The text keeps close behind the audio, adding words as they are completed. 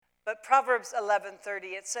But Proverbs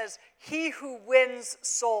 11:30, it says, he who wins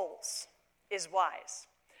souls is wise.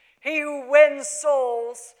 He who wins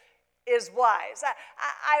souls is wise.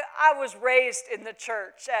 I was raised in the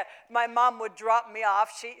church. My mom would drop me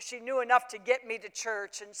off. She knew enough to get me to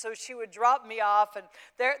church, and so she would drop me off. And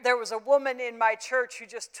there was a woman in my church who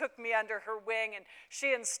just took me under her wing, and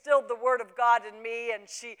she instilled the Word of God in me, and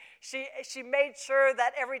she made sure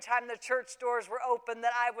that every time the church doors were open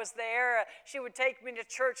that I was there. She would take me to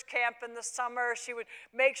church camp in the summer. She would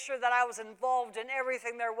make sure that I was involved in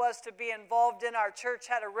everything there was to be involved in. Our church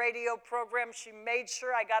had a radio program. She made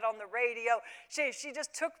sure I got on the radio. She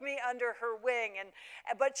just took me under her wing,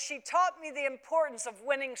 but she taught me the importance of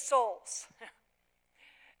winning souls.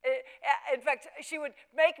 In fact, she would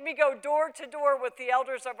make me go door to door with the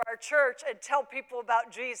elders of our church and tell people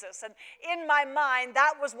about Jesus. And in my mind,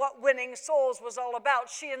 that was what winning souls was all about.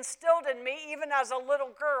 She instilled in me, even as a little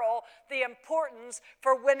girl, the importance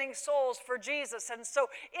for winning souls for Jesus. And so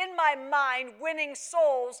in my mind, winning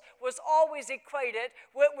souls was always equated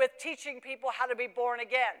with teaching people how to be born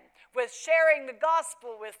again, with sharing the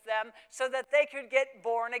gospel with them so that they could get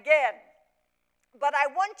born again. But I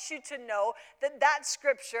want you to know that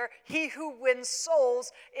scripture, he who wins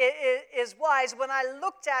souls is wise. When I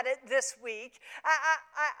looked at it this week,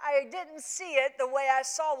 I didn't see it the way I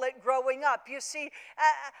saw it growing up. You see,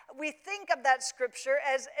 we think of that scripture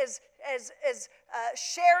as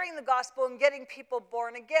sharing the gospel and getting people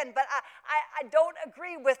born again. But I don't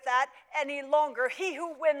agree with that any longer. He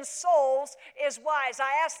who wins souls is wise.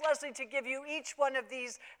 I asked Leslie to give you each one of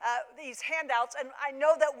these handouts, and I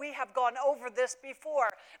know that we have gone over this before.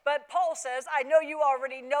 But Paul says, I know you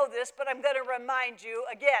already know this, but I'm going to remind you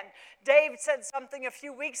again. Dave said something a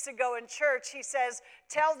few weeks ago in church. He says,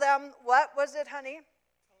 tell them, what was it, honey?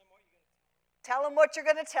 Tell them what you're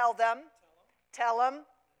going to tell them. Tell them.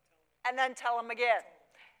 And then tell them again.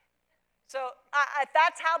 So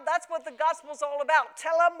that's what the gospel's all about.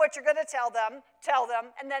 Tell them what you're going to tell them,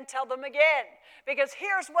 and then tell them again. Because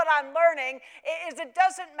here's what I'm learning, is it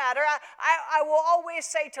doesn't matter. I will always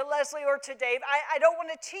say to Leslie or to Dave, I don't want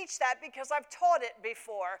to teach that because I've taught it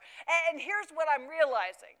before. And here's what I'm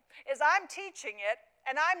realizing, is I'm teaching it,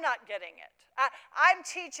 and I'm not getting it. I'm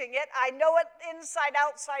teaching it, I know it inside,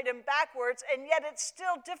 outside, and backwards, and yet it's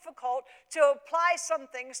still difficult to apply some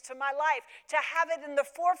things to my life, to have it in the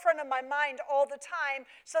forefront of my mind all the time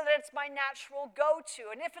so that it's my natural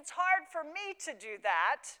go-to. And if it's hard for me to do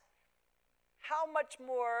that, how much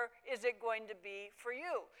more is it going to be for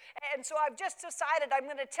you? And so I've just decided I'm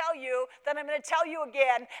going to tell you, then I'm going to tell you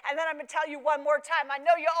again, and then I'm going to tell you one more time. I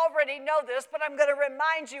know you already know this, but I'm going to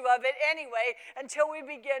remind you of it anyway until we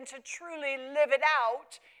begin to truly live it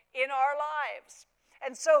out in our lives.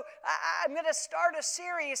 And so I'm going to start a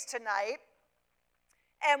series tonight,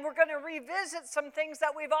 and we're going to revisit some things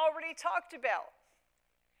that we've already talked about.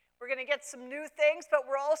 We're going to get some new things, but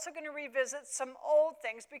we're also going to revisit some old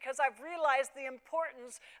things because I've realized the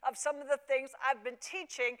importance of some of the things I've been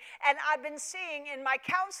teaching and I've been seeing in my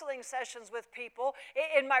counseling sessions with people,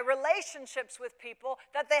 in my relationships with people,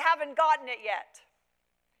 that they haven't gotten it yet.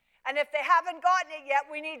 And if they haven't gotten it yet,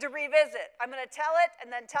 we need to revisit. I'm going to tell it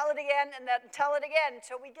and then tell it again and then tell it again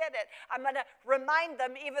until we get it. I'm going to remind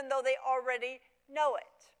them even though they already know it.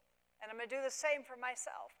 And I'm going to do the same for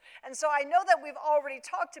myself. And so I know that we've already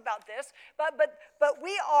talked about this, but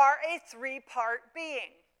we are a three-part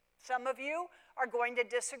being. Some of you are going to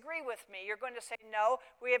disagree with me. You're going to say, no,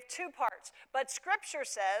 we have two parts. But Scripture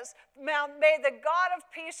says, may the God of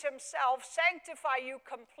peace himself sanctify you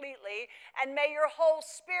completely, and may your whole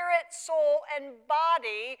spirit, soul, and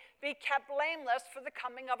body be kept blameless for the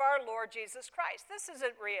coming of our Lord Jesus Christ. This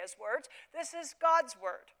isn't Ria's words. This is God's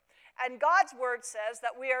word. And God's word says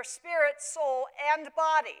that we are spirit, soul, and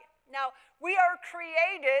body. Now, we are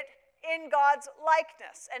created in God's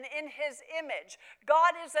likeness and in his image.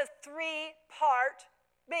 God is a three-part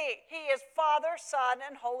being. He is Father, Son,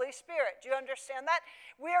 and Holy Spirit. Do you understand that?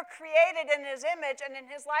 We are created in his image and in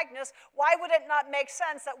his likeness. Why would it not make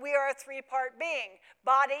sense that we are a three-part being?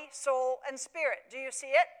 Body, soul, and spirit. Do you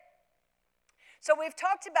see it? So we've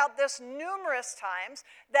talked about this numerous times,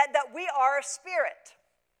 that we are a spirit.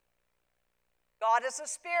 God is a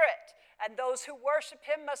spirit, and those who worship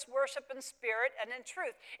him must worship in spirit and in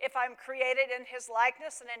truth. If I'm created in his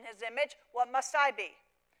likeness and in his image, what must I be?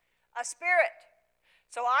 A spirit.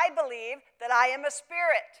 So I believe that I am a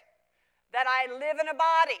spirit, that I live in a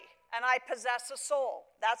body, and I possess a soul.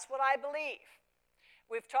 That's what I believe.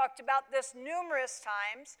 We've talked about this numerous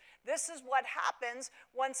times. This is what happens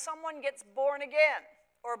when someone gets born again,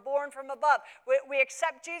 or born from above. We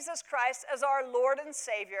accept Jesus Christ as our Lord and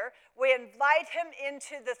Savior. We invite him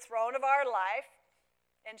into the throne of our life.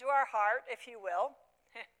 into our heart, if you will.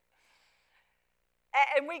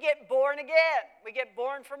 And we get born again. We get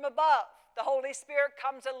born from above. The Holy Spirit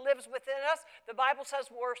comes and lives within us. The Bible says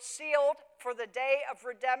we're sealed for the day of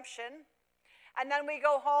redemption. And then we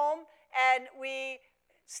go home and we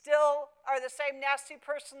still are the same nasty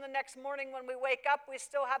person the next morning when we wake up. We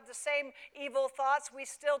still have the same evil thoughts. We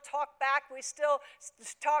still talk back. We still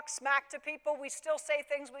talk smack to people. We still say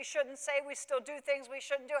things we shouldn't say. We still do things we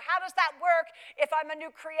shouldn't do. How does that work if I'm a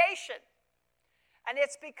new creation? And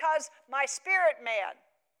it's because my spirit man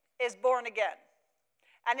is born again.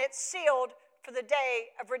 And it's sealed for the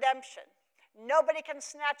day of redemption. Nobody can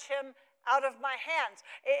snatch him out of my hands.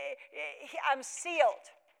 I'm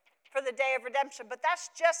sealed for the day of redemption. But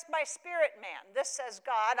that's just my spirit man. This says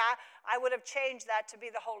God. I would have changed that to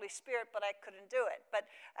be the Holy Spirit, but I couldn't do it.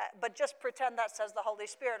 But just pretend that says the Holy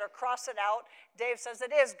Spirit, or cross it out. Dave says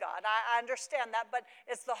it is God. I understand that, but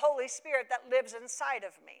it's the Holy Spirit that lives inside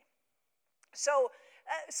of me. So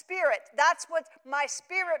spirit, that's what my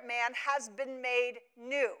spirit man has been made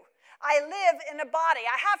new. I live in a body.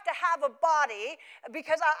 I have to have a body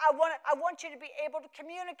because I want you to be able to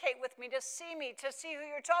communicate with me, to see who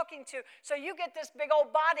you're talking to. So you get this big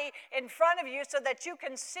old body in front of you so that you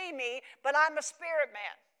can see me, but I'm a spirit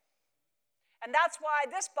man. And that's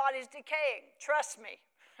why this body's decaying. Trust me.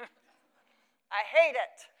 I hate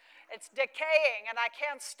it. It's decaying, and I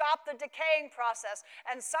can't stop the decaying process.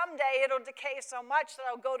 And someday it'll decay so much that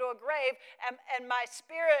I'll go to a grave, and my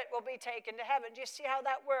spirit will be taken to heaven. Do you see how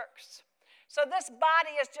that works? So this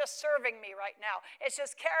body is just serving me right now. It's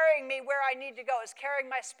just carrying me where I need to go. It's carrying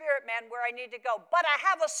my spirit man where I need to go. But I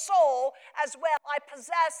have a soul as well. I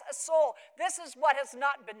possess a soul. This is what has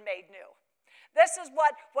not been made new. This is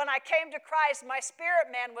what, when I came to Christ, my spirit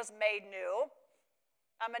man was made new.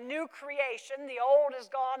 I'm a new creation. The old is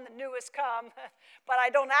gone, the new has come. But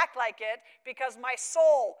I don't act like it because my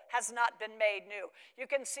soul has not been made new. You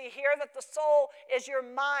can see here that the soul is your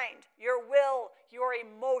mind, your will, your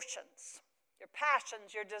emotions, your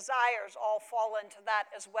passions, your desires all fall into that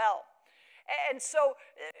as well. And so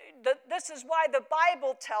this is why the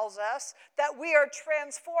Bible tells us that we are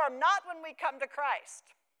transformed, not when we come to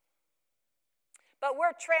Christ, but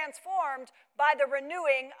we're transformed by the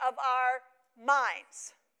renewing of our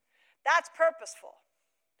minds. That's purposeful.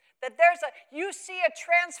 That you see a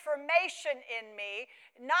transformation in me,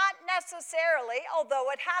 not necessarily,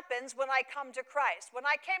 although it happens when I come to Christ. When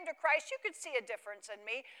I came to Christ, you could see a difference in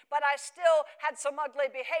me, but I still had some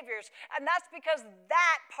ugly behaviors. And that's because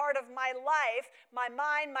that part of my life, my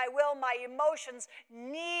mind, my will, my emotions,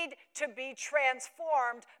 need to be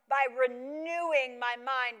transformed by renewing my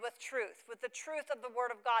mind with the truth of the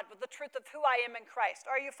Word of God, with the truth of who I am in Christ.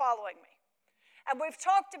 Are you following me? And we've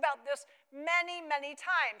talked about this many, many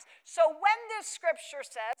times. So when this scripture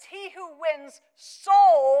says, he who wins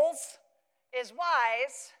souls is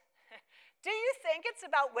wise, do you think it's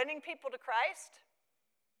about winning people to Christ?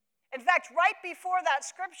 In fact, right before that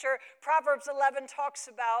scripture, Proverbs 11 talks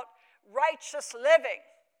about righteous living.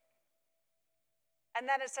 And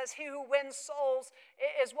then it says, he who wins souls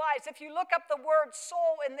is wise. If you look up the word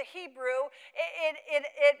soul in the Hebrew,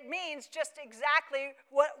 it means just exactly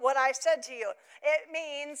what I said to you. It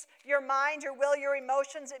means your mind, your will, your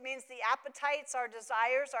emotions. It means the appetites, our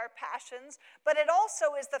desires, our passions. But it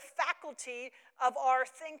also is the faculty of our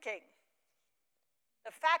thinking.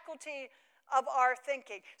 The faculty of our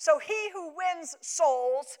thinking. So he who wins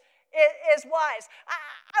souls is wise.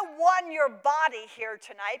 I won your body here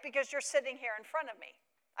tonight because you're sitting here in front of me.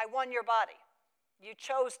 I won your body. You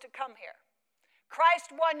chose to come here.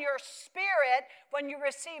 Christ won your spirit when you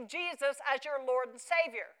received Jesus as your Lord and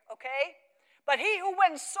Savior, okay? But he who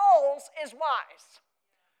wins souls is wise.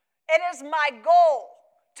 It is my goal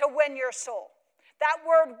to win your soul. That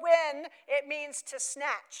word win, it means to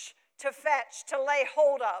snatch, to fetch, to lay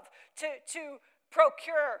hold of, to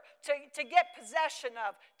procure, to get possession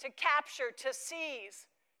of, to capture, to seize,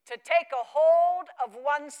 to take a hold of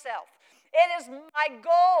oneself. It is my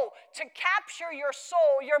goal to capture your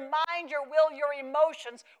soul, your mind, your will, your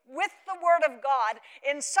emotions with the Word of God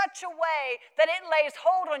in such a way that it lays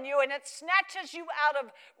hold on you and it snatches you out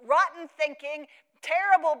of rotten thinking,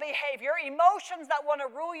 terrible behavior, emotions that want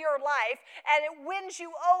to rule your life, and it wins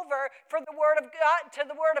you over for the Word of God, to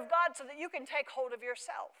the Word of God, so that you can take hold of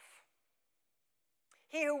yourself.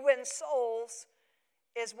 He who wins souls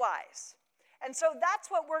is wise. And so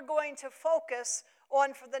that's what we're going to focus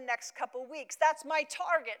on for the next couple weeks. That's my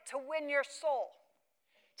target, to win your soul,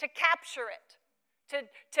 to capture it,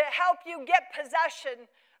 to help you get possession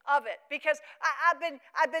of it, because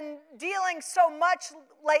I've been dealing so much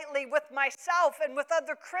lately with myself and with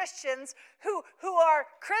other Christians who are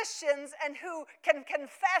Christians and who can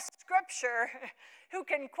confess Scripture, who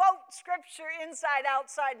can quote Scripture inside,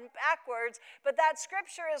 outside, and backwards, but that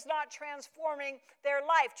Scripture is not transforming their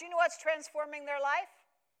life. Do you know what's transforming their life?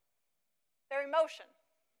 Their emotion.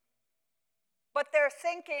 What they're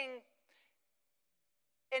thinking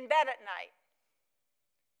in bed at night.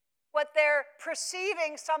 What they're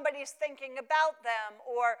perceiving somebody's thinking about them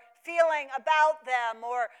or feeling about them,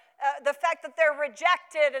 or the fact that they're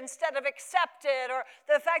rejected instead of accepted, or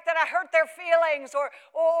the fact that I hurt their feelings, or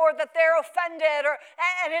that they're offended,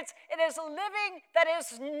 and it is living that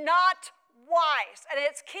is not wise, and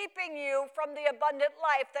it's keeping you from the abundant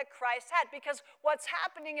life that Christ had, because what's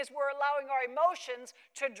happening is we're allowing our emotions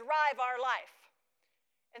to drive our life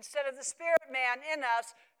instead of the spirit man in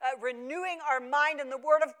us renewing our mind in the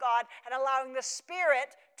Word of God and allowing the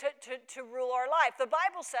Spirit to rule our life. The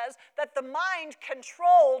Bible says that the mind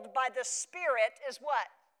controlled by the Spirit is what?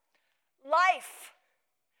 Life.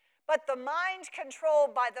 But the mind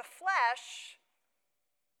controlled by the flesh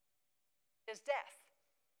is death.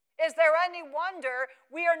 Is there any wonder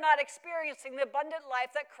we are not experiencing the abundant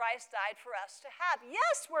life that Christ died for us to have?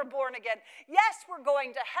 Yes, we're born again. Yes, we're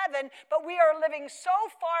going to heaven, but we are living so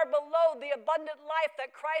far below the abundant life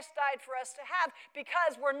that Christ died for us to have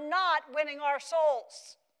because we're not winning our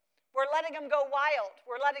souls. We're letting them go wild.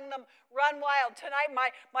 We're letting them run wild. Tonight,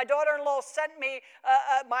 my daughter-in-law sent me,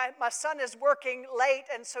 my son is working late,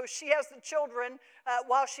 and so she has the children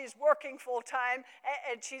while she's working full-time,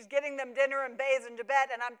 and she's getting them dinner and bathed and to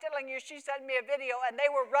bed, and I'm telling you, she sent me a video, and they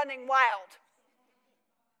were running wild.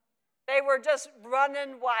 They were just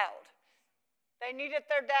running wild. They needed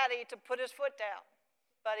their daddy to put his foot down,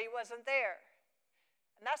 but he wasn't there.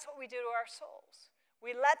 And that's what we do to our souls.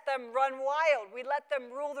 We let them run wild. We let them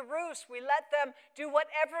rule the roost. We let them do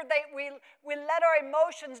whatever we let our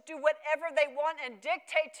emotions do whatever they want and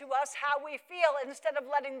dictate to us how we feel instead of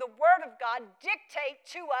letting the Word of God dictate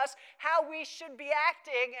to us how we should be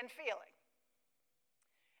acting and feeling.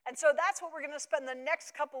 And so that's what we're going to spend the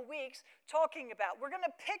next couple weeks talking about. We're going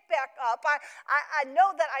to pick back up. I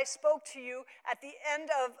know that I spoke to you at the end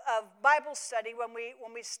of Bible study when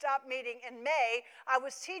we stopped meeting in May. I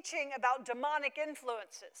was teaching about demonic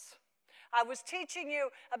influences. I was teaching you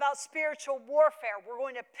about spiritual warfare. We're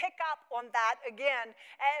going to pick up on that again,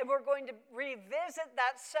 and we're going to revisit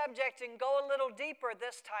that subject and go a little deeper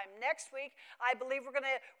this time. Next week, I believe we're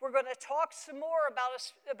going to talk some more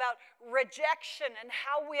about rejection and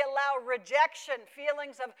how we allow rejection,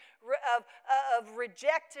 feelings of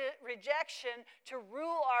rejection to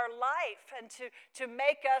rule our life and to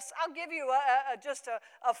make us. I'll give you just a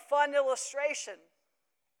fun illustration.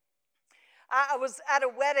 I was at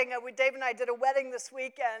a wedding. Dave and I did a wedding this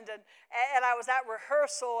weekend, and I was at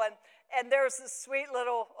rehearsal, and there's this sweet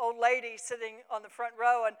little old lady sitting on the front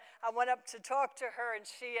row, and I went up to talk to her, and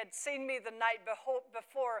she had seen me the night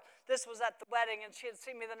before. This was at the wedding, and she had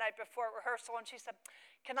seen me the night before at rehearsal, and she said,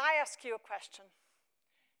 "Can I ask you a question?"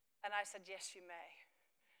 And I said, "Yes, you may."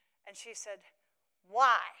 And she said,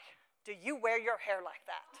 "Why do you wear your hair like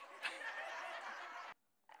that?"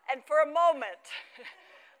 And for a moment,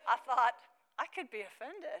 I thought, I could be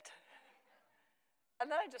offended.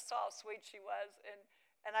 And then I just saw how sweet she was,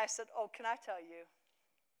 and I said, "Oh, can I tell you?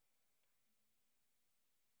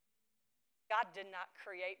 God did not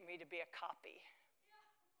create me to be a copy.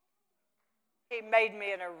 He made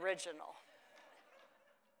me an original.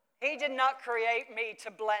 He did not create me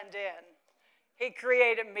to blend in. He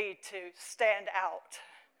created me to stand out."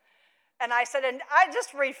 And I said, and I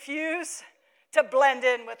just refuse to blend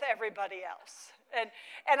in with everybody else.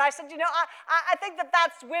 And I said, I think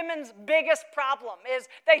that's women's biggest problem is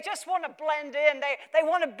they just want to blend in. They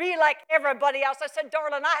want to be like everybody else. I said,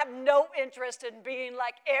 "Darling, I have no interest in being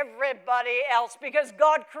like everybody else because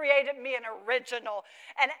God created me an original."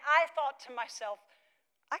 And I thought to myself,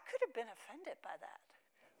 I could have been offended by that.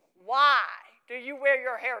 Why do you wear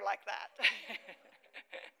your hair like that?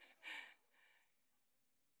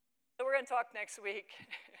 So we're going to talk next week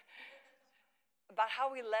about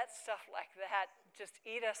how we let stuff like that just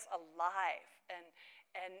eat us alive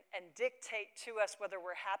and dictate to us whether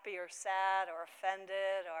we're happy or sad or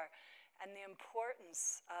offended, and the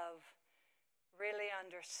importance of really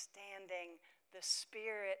understanding the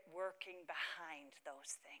Spirit working behind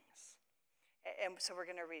those things. And so we're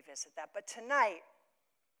going to revisit that. But tonight,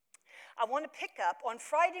 I want to pick up. On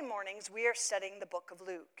Friday mornings, we are studying the book of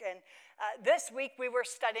Luke. And this week, we were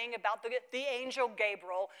studying about the angel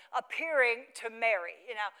Gabriel appearing to Mary.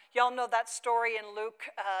 Y'all know that story in Luke,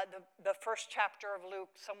 the first chapter of Luke,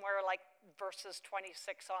 somewhere like verses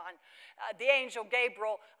 26 on. The angel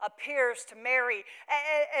Gabriel appears to Mary.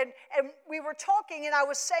 And we were talking, and I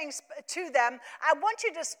was saying to them, I want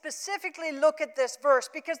you to specifically look at this verse,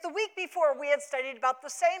 because the week before we had studied about the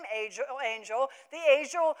same angel, the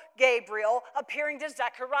angel Gabriel, appearing to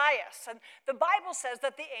Zacharias. And the Bible says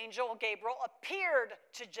that the angel Gabriel appeared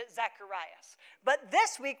to Zacharias. But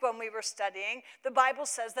this week when we were studying, the Bible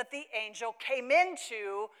says that the angel came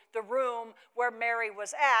into the room where Mary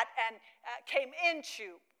was at, and came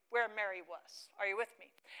into where Mary was. Are you with me?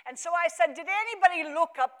 And so I said, did anybody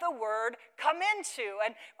look up the word come into?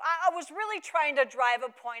 And I was really trying to drive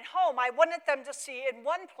a point home. I wanted them to see in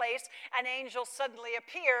one place an angel suddenly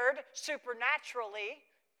appeared supernaturally,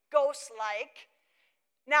 ghost-like.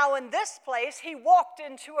 Now in this place, he walked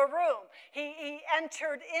into a room. He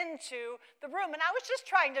entered into the room. And I was just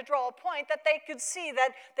trying to draw a point that they could see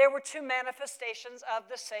that there were two manifestations of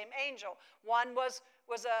the same angel. One was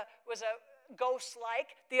a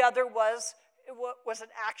ghost-like. The other was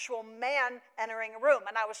an actual man entering a room.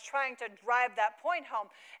 And I was trying to drive that point home.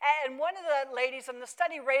 And one of the ladies in the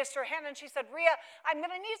study raised her hand and she said, Ria, I'm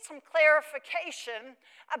going to need some clarification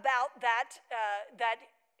about that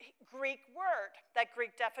Greek word, that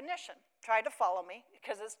Greek definition. Try to follow me,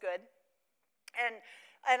 because it's good.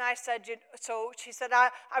 And I said, so she said,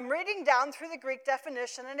 I'm reading down through the Greek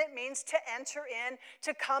definition, and it means to enter in,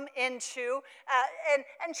 to come into.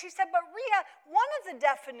 And she said, but Ria, one of the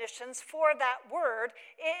definitions for that word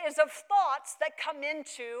is of thoughts that come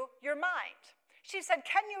into your mind. She said,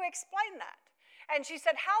 can you explain that? And she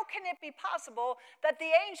said, how can it be possible that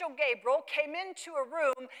the angel Gabriel came into a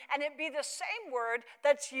room and it be the same word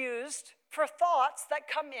that's used for thoughts that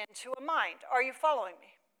come into a mind? Are you following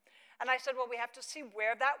me? And I said, well, we have to see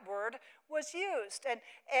where that word was used. And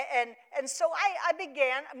so I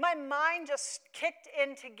began, my mind just kicked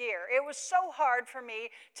into gear. It was so hard for me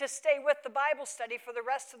to stay with the Bible study for the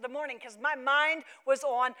rest of the morning, because my mind was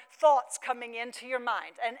on thoughts coming into your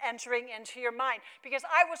mind and entering into your mind. Because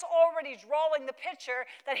I was already drawing the picture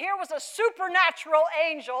that here was a supernatural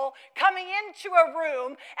angel coming into a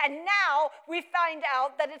room, and now we find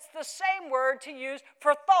out that it's the same word to use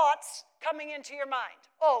for thoughts coming into your mind.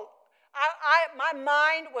 Oh, my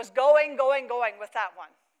mind was going with that one.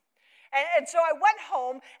 And so I went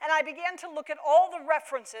home and I began to look at all the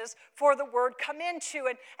references for the word come into.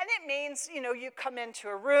 And it means, you come into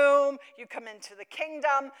a room, you come into the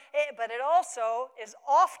kingdom, but it also is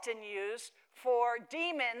often used for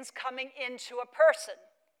demons coming into a person.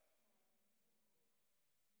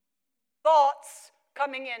 Thoughts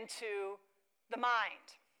coming into the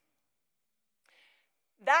mind.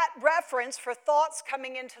 That reference for thoughts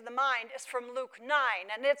coming into the mind is from Luke 9,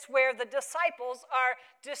 and it's where the disciples are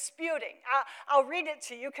disputing. I'll read it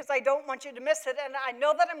to you because I don't want you to miss it, and I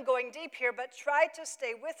know that I'm going deep here, but try to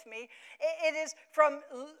stay with me. It is from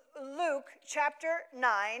Luke chapter 9,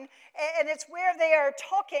 and it's where they are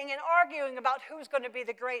talking and arguing about who's going to be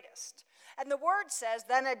the greatest. And the word says,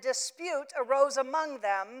 then a dispute arose among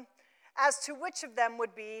them as to which of them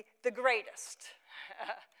would be the greatest.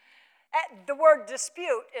 The word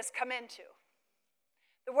dispute is come into.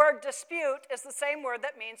 The word dispute is the same word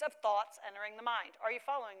that means of thoughts entering the mind. Are you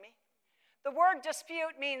following me? The word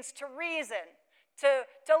dispute means to reason, to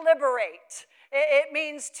deliberate. It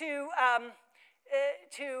means to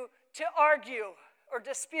argue or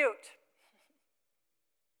dispute.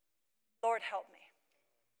 Lord, help me.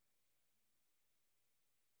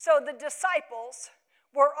 So the disciples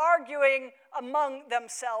were arguing among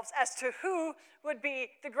themselves as to who would be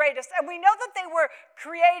the greatest. And we know that they were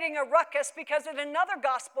creating a ruckus because in another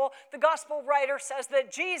gospel, the gospel writer says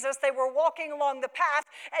that Jesus, they were walking along the path,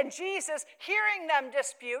 and Jesus, hearing them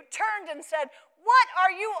dispute, turned and said, what are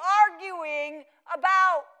you arguing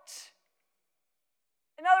about?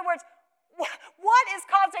 In other words, what is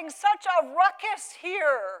causing such a ruckus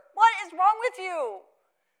here? What is wrong with you?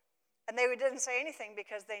 And they didn't say anything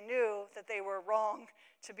because they knew that they were wrong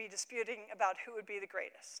to be disputing about who would be the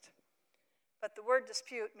greatest. But the word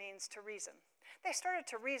dispute means to reason. They started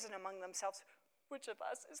to reason among themselves, which of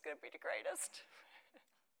us is going to be the greatest?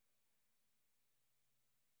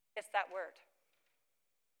 It's that word.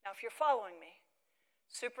 Now, if you're following me,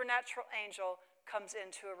 supernatural angel comes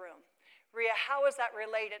into a room. Ria, how is that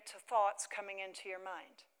related to thoughts coming into your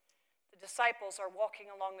mind? The disciples are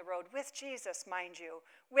walking along the road with Jesus, mind you,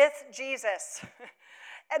 with Jesus.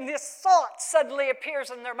 And this thought suddenly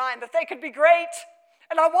appears in their mind that they could be great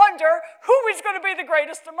And I wonder who is going to be the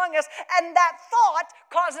greatest among us. And that thought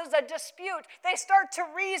causes a dispute. They start to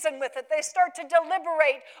reason with it. They start to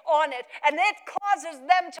deliberate on it. And it causes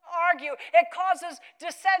them to argue. It causes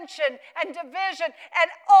dissension and division.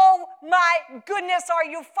 And oh my goodness, are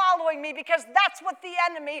you following me? Because that's what the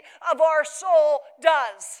enemy of our soul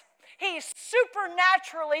does. He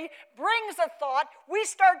supernaturally brings a thought. We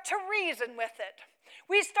start to reason with it.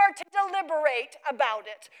 We start to deliberate about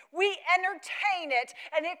it. We entertain it,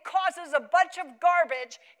 and it causes a bunch of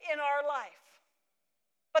garbage in our life.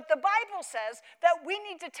 But the Bible says that we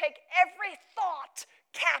need to take every thought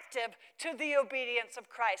captive to the obedience of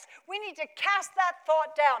Christ. We need to cast that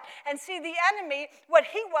thought down and see the enemy. What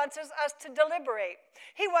he wants is us to deliberate.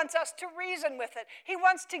 He wants us to reason with it. He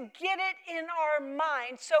wants to get it in our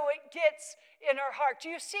mind so it gets in our heart. Do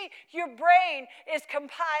you see? Your brain is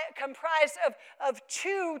comprised of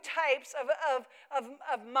two types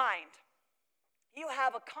of mind. You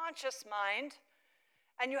have a conscious mind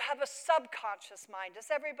and you have a subconscious mind.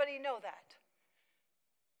 Does everybody know that?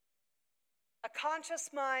 A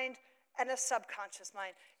conscious mind and a subconscious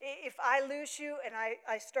mind. If I lose you and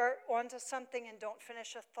I start onto something and don't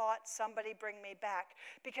finish a thought, somebody bring me back.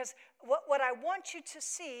 Because what I want you to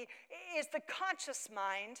see is the conscious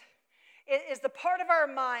mind is the part of our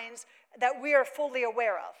minds that we are fully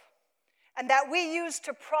aware of and that we use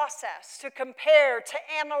to process, to compare, to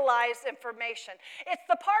analyze information. It's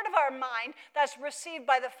the part of our mind that's received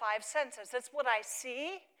by the five senses. It's what I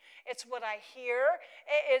see. It's what I hear,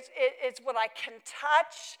 it's what I can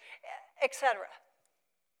touch, etc.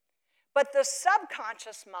 But the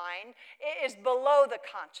subconscious mind is below the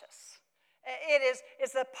conscious. It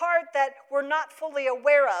is the part that we're not fully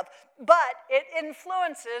aware of, but it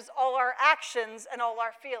influences all our actions and all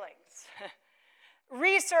our feelings.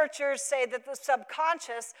 Researchers say that the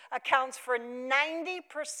subconscious accounts for 90%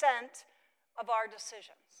 of our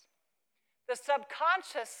decisions. The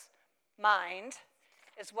subconscious mind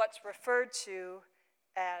is what's referred to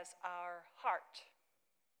as our heart.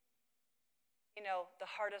 You know, the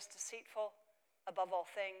heart is deceitful above all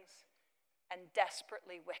things and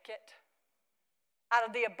desperately wicked. Out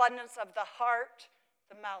of the abundance of the heart,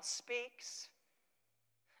 the mouth speaks.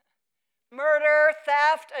 Murder,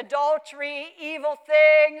 theft, adultery, evil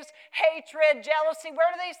things, hatred, jealousy,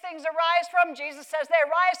 where do these things arise from? Jesus says they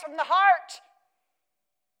arise from the heart.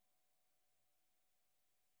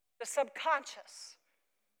 The subconscious.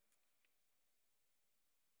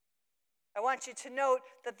 I want you to note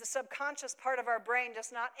that the subconscious part of our brain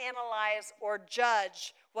does not analyze or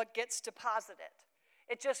judge what gets deposited.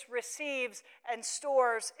 It just receives and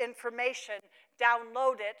stores information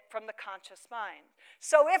downloaded from the conscious mind.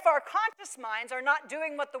 So if our conscious minds are not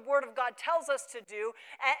doing what the Word of God tells us to do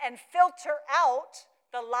and filter out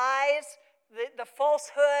the lies, the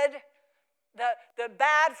falsehood, the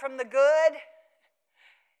bad from the good,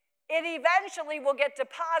 it eventually will get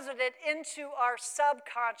deposited into our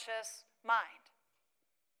subconscious mind.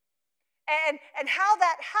 And how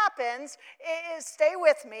that happens is, stay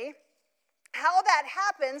with me, how that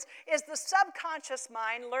happens is the subconscious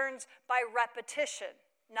mind learns by repetition,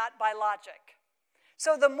 not by logic.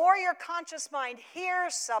 So the more your conscious mind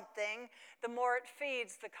hears something, the more it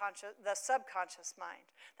feeds the subconscious mind.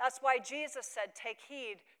 That's why Jesus said, take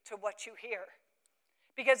heed to what you hear.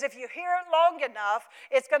 Because if you hear it long enough,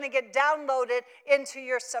 it's going to get downloaded into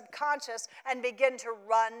your subconscious and begin to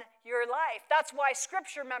run your life. That's why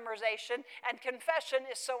scripture memorization and confession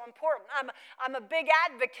is so important. I'm a big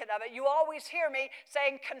advocate of it. You always hear me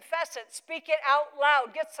saying, confess it, speak it out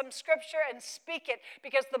loud, get some scripture and speak it.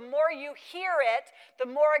 Because the more you hear it,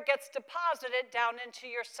 the more it gets deposited down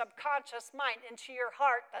into your subconscious mind, into your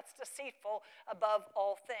heart that's deceitful above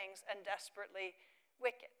all things and desperately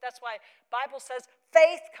wicked. That's why the Bible says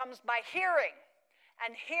faith comes by hearing,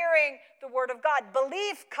 and hearing the Word of God.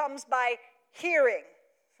 Belief comes by hearing.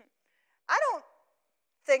 I don't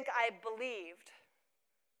think I believed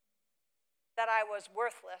that I was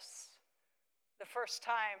worthless the first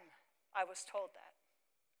time I was told that.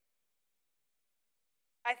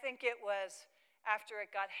 I think it was after it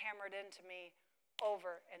got hammered into me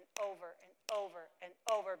over and over and over and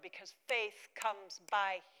over, because faith comes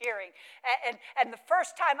by hearing. And the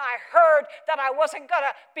first time I heard that I wasn't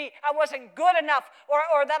good enough,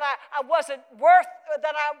 or that I wasn't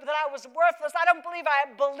that I was worthless, I don't believe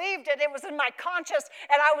I believed it. It was in my conscience,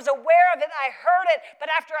 and I was aware of it. I heard it,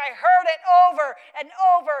 but after I heard it over and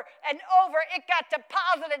over and over, it got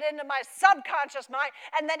deposited into my subconscious mind.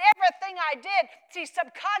 And then everything I did, see,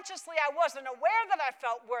 subconsciously I wasn't aware that I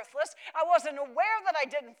felt worthless. I wasn't aware that I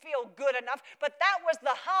didn't feel good enough, but that was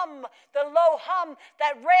the hum, the low hum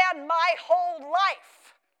that ran my whole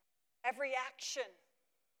life. Every action,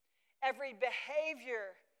 Every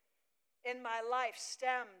behavior in my life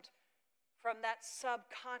stemmed from that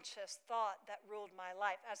subconscious thought that ruled my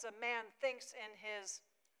life. As a man thinks in his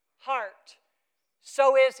heart,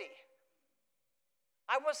 so is he.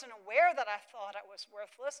 I wasn't aware that I thought I was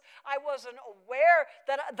worthless. I wasn't aware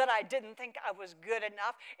that I didn't think I was good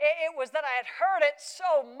enough. It was that I had heard it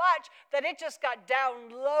so much that it just got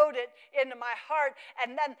downloaded into my heart.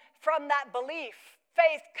 And then from that belief,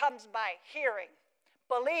 faith comes by hearing.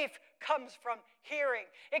 Belief comes from hearing.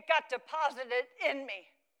 It got deposited in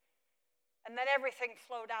me. And then everything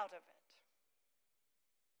flowed out of it.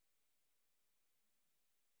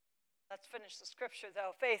 Let's finish the scripture,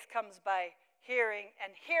 though. Faith comes by hearing,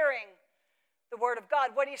 and hearing the Word of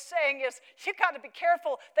God. What he's saying is, you got to be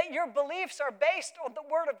careful that your beliefs are based on the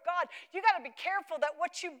Word of God. You got to be careful that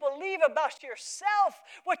what you believe about yourself,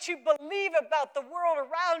 what you believe about the world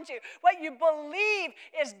around you, what you believe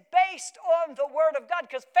is based on the Word of God,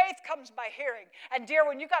 because faith comes by hearing. And dear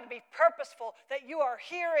one, you got to be purposeful that you are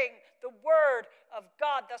hearing the Word of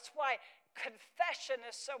God. That's why confession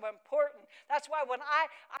is so important. That's why when I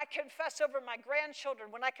confess over my grandchildren,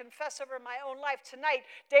 when I confess over my own life tonight,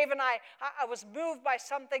 Dave and I was moved by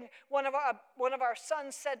something one of our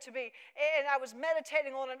sons said to me, and I was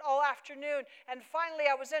meditating on it all afternoon, and finally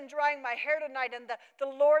I was in drying my hair tonight, and the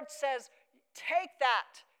Lord says, take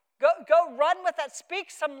that. Go run with that.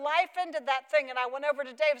 Speak some life into that thing. And I went over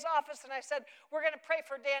to Dave's office and I said, we're going to pray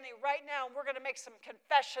for Danny right now. And we're going to make some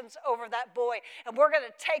confessions over that boy. And we're going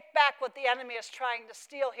to take back what the enemy is trying to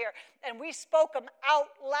steal here. And we spoke them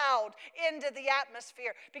out loud into the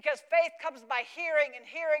atmosphere, because faith comes by hearing, and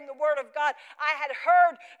hearing the Word of God. I had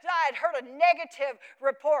heard a negative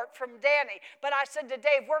report from Danny. But I said to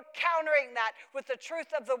Dave, we're countering that with the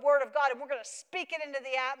truth of the Word of God. And we're going to speak it into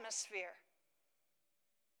the atmosphere.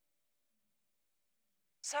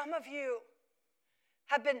 Some of you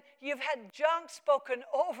you've had junk spoken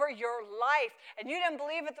over your life, and you didn't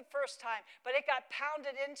believe it the first time, but it got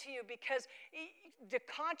pounded into you because the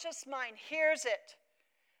conscious mind hears it.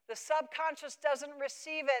 The subconscious doesn't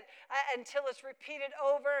receive it until it's repeated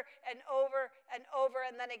over and over and over,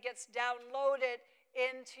 and then it gets downloaded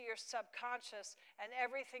into your subconscious, and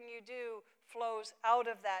everything you do flows out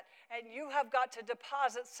of that. And you have got to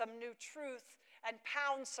deposit some new truth and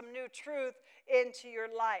pound some new truth into your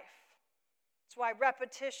life. That's why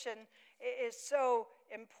repetition is so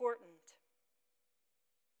important.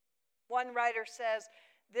 One writer says,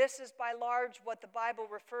 this is by large what the Bible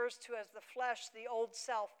refers to as the flesh, the old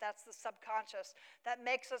self, that's the subconscious, that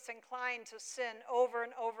makes us inclined to sin over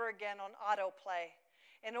and over again on autoplay.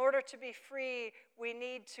 In order to be free, we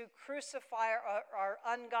need to crucify our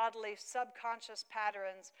ungodly subconscious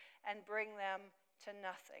patterns and bring them to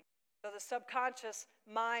nothing. So the subconscious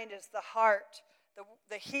mind is the heart.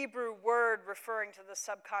 The Hebrew word referring to the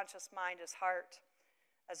subconscious mind is heart.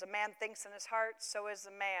 As a man thinks in his heart, so is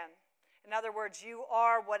a man. In other words, you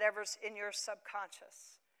are whatever's in your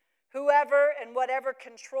subconscious. Whoever and whatever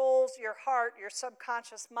controls your heart, your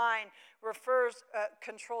subconscious mind,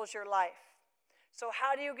 controls your life. So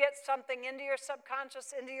how do you get something into your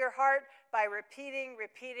subconscious, into your heart? By repeating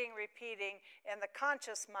in the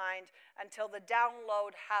conscious mind until the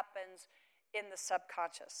download happens in the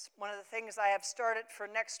subconscious. One of the things I have started for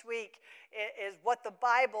next week is what the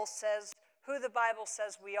Bible says, who the Bible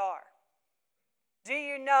says we are. Do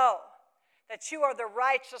you know that you are the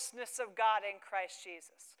righteousness of God in Christ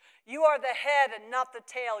Jesus? You are the head and not the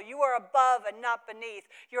tail. You are above and not beneath.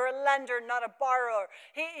 You're a lender, not a borrower.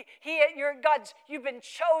 You're God's. You've been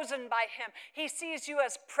chosen by Him. He sees you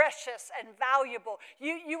as precious and valuable.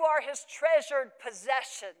 You are His treasured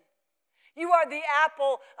possession. You are the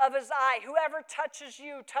apple of His eye. Whoever touches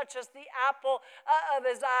you touches the apple of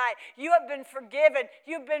His eye. You have been forgiven.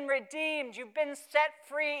 You've been redeemed. You've been set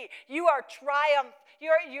free. You are triumph.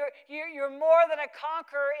 You're more than a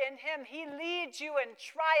conqueror in Him. He leads you in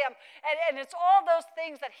triumph. And it's all those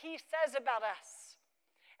things that He says about us.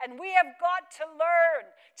 And we have got to learn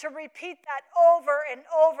to repeat that over and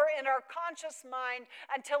over in our conscious mind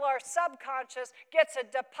until our subconscious gets a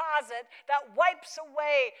deposit that wipes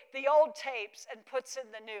away the old tapes and puts in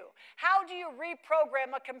the new. How do you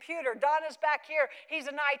reprogram a computer? Don is back here. He's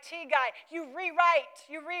an IT guy. You rewrite.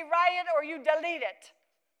 You rewrite it or you delete it.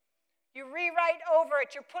 You rewrite over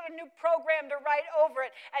it. You put a new program to write over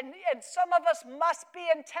it. And some of us must be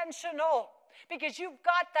intentional. because you've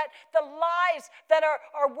got the lies that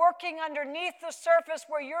are working underneath the surface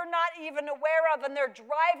where you're not even aware of, and they're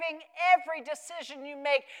driving every decision you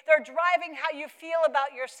make. They're driving how you feel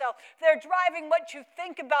about yourself. They're driving what you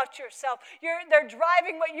think about yourself. They're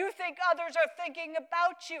driving what you think others are thinking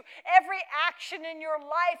about you. Every action in your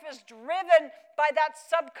life is driven by that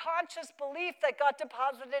subconscious belief that got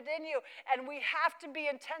deposited in you, and we have to be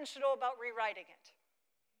intentional about rewriting it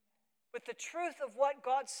with the truth of what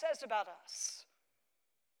God says about us.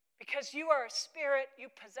 Because you are a spirit, you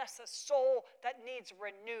possess a soul that needs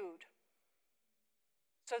renewed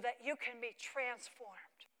so that you can be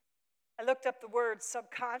transformed. I looked up the word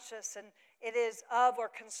subconscious, and it is of or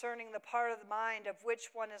concerning the part of the mind of which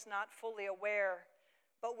one is not fully aware,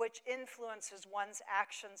 but which influences one's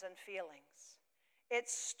actions and feelings. It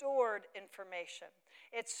stored information.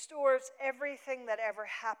 It stores everything that ever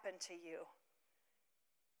happened to you.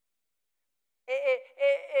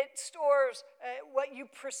 It stores what you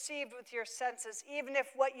perceived with your senses, even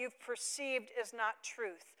if what you've perceived is not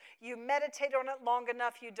truth. You meditate on it long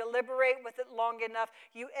enough, you deliberate with it long enough,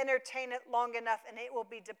 you entertain it long enough, and it will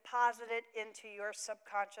be deposited into your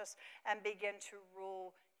subconscious and begin to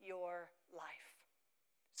rule your life.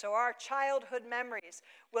 So our childhood memories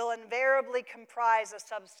will invariably comprise a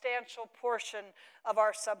substantial portion of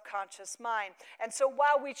our subconscious mind. And so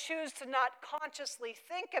while we choose to not consciously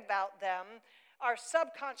think about them, our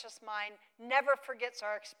subconscious mind never forgets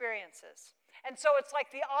our experiences. And so it's like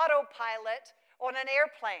the autopilot on an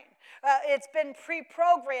airplane. It's been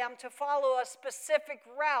pre-programmed to follow a specific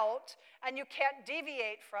route, and you can't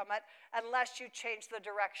deviate from it unless you change the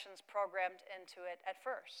directions programmed into it at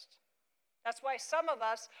first. That's why some of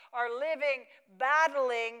us are living,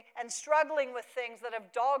 battling, and struggling with things that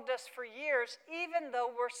have dogged us for years, even though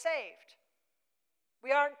we're saved.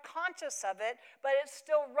 We aren't conscious of it, but it's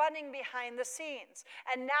still running behind the scenes.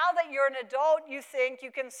 And now that you're an adult, you think you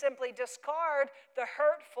can simply discard the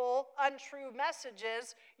hurtful, untrue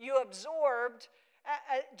messages you absorbed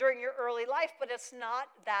during your early life, but it's not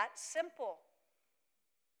that simple.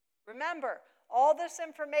 Remember, all this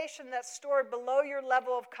information that's stored below your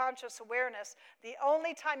level of conscious awareness, the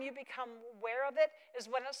only time you become aware of it is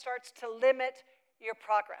when it starts to limit your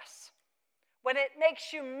progress. When it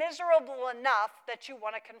makes you miserable enough that you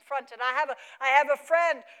want to confront it. I have a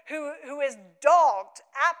friend who is dogged,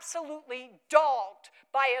 absolutely dogged,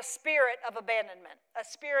 by a spirit of abandonment, a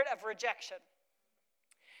spirit of rejection.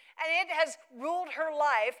 And it has ruled her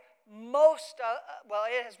life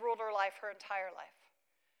it has ruled her life her entire life.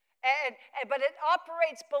 But it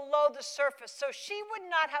operates below the surface. So she would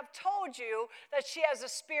not have told you that she has a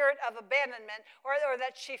spirit of abandonment or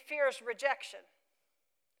that she fears rejection.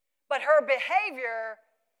 But her behavior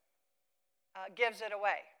gives it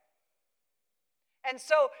away. And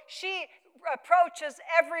so she approaches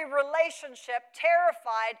every relationship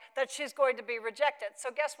terrified that she's going to be rejected. So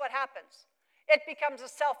guess what happens? It becomes a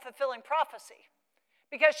self-fulfilling prophecy.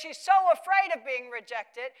 Because she's so afraid of being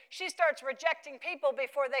rejected, she starts rejecting people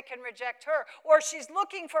before they can reject her. Or she's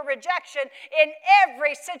looking for rejection in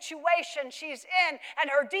every situation she's in,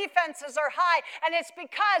 and her defenses are high. And it's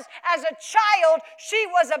because as a child, she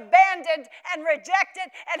was abandoned and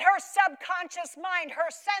rejected, and her subconscious mind,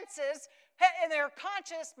 her senses, in her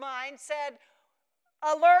conscious mind said,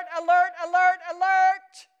 alert, alert, alert,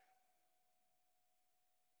 alert.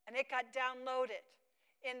 And it got downloaded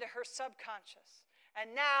into her subconscious.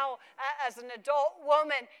 And now, as an adult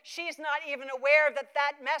woman, she's not even aware that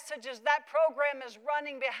that program is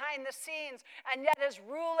running behind the scenes and yet is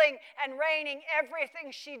ruling and reigning everything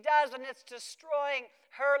she does, and it's destroying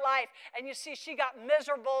her life. And you see, she got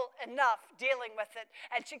miserable enough dealing with it.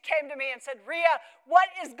 And she came to me and said, Rhea, what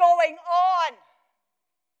is going on?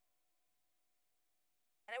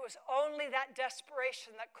 And it was only that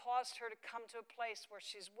desperation that caused her to come to a place where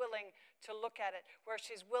she's willing to look at it, where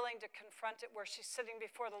she's willing to confront it, where she's sitting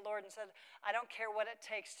before the Lord and said, I don't care what it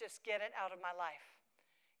takes, just get it out of my life.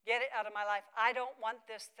 Get it out of my life. I don't want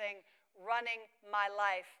this thing running my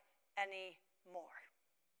life anymore.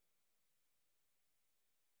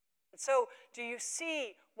 And so, do you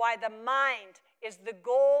see why the mind is the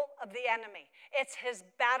goal of the enemy? It's his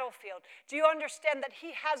battlefield. Do you understand that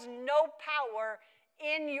he has no power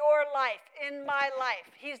in your life, in my life?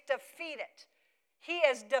 He's defeated. He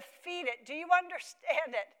is defeated. Do you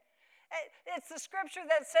understand it? It's the scripture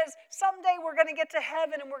that says someday we're going to get to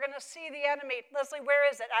heaven and we're going to see the enemy. Leslie, where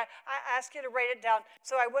is it? I asked you to write it down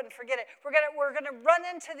so I wouldn't forget it. We're going to run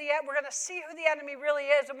into the end. We're going to see who the enemy really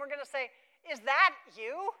is, and we're going to say, is that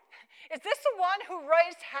you? Is this the one who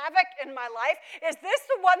raised havoc in my life? Is this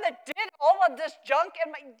the one that did all of this junk in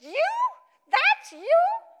my... You? That's you?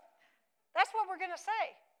 That's what we're going to say.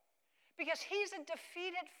 because he's a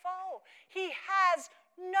defeated foe. He has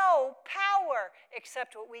no power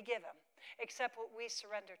except what we give him, except what we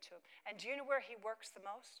surrender to him. And do you know where he works the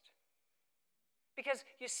most? Because,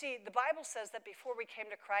 you see, the Bible says that before we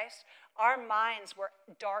came to Christ, our minds were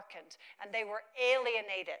darkened and they were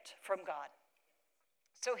alienated from God.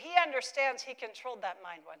 So he understands he controlled that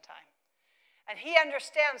mind one time. And he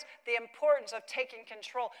understands the importance of taking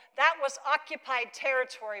control. That was occupied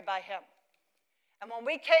territory by him. And when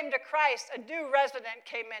we came to Christ, a new resident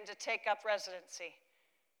came in to take up residency.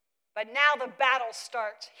 But now the battle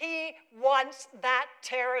starts. He wants that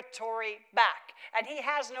territory back, and he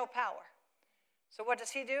has no power. So what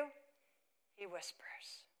does he do? He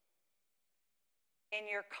whispers in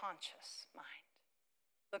your conscious mind.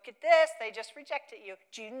 Look at this. They just rejected you.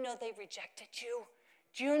 Do you know they rejected you?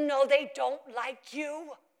 Do you know they don't like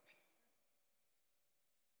you?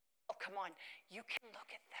 Oh, come on. You can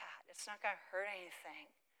look at that. It's not going to hurt anything.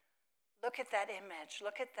 Look at that image.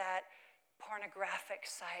 Look at that pornographic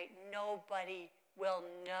site. Nobody will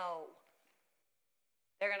know.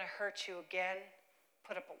 They're going to hurt you again.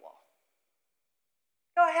 Put up a wall.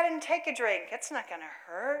 Go ahead and take a drink. It's not going to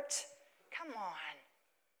hurt. Come on.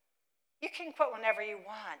 You can quit whenever you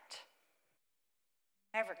want.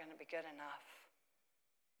 Never going to be good enough.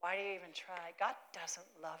 Why do you even try? God doesn't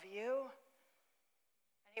love you.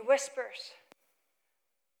 And he whispers.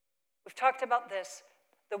 We've talked about this.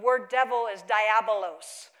 The word devil is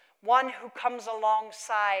diabolos, one who comes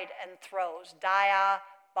alongside and throws.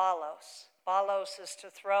 Diabolos. Balos is to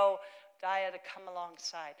throw, dia to come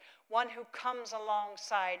alongside. One who comes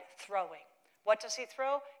alongside throwing. What does he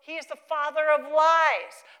throw? He is the father of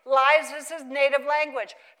lies. Lies is his native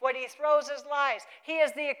language. What he throws is lies. He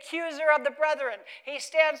is the accuser of the brethren. He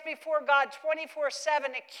stands before God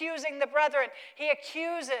 24/7 accusing the brethren. He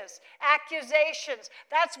accuses, accusations.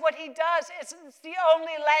 That's what he does. It's the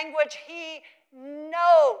only language he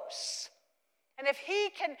knows. And if he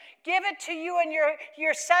can give it to you in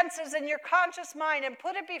your senses and your conscious mind and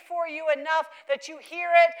put it before you enough that you hear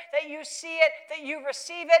it, that you see it, that you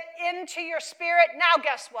receive it into your spirit, now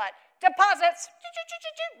guess what? Deposits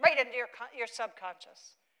right into your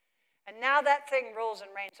subconscious. And now that thing rules and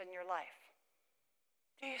reigns in your life.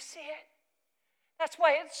 Do you see it? That's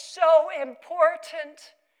why it's so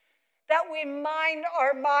important that we mind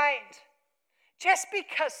our mind. Just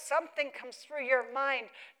because something comes through your mind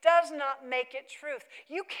does not make it truth.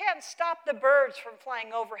 You can't stop the birds from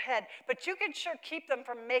flying overhead, but you can sure keep them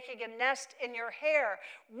from making a nest in your hair.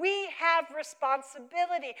 We have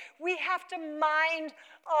responsibility. We have to mind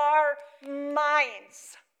our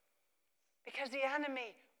minds because the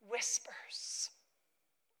enemy whispers.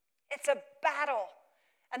 It's a battle,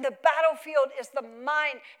 and the battlefield is the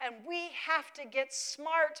mind, and we have to get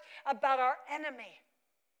smart about our enemy.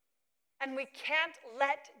 And we can't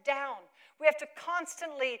let down. We have to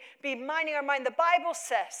constantly be minding our mind. The Bible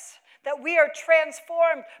says that we are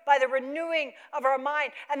transformed by the renewing of our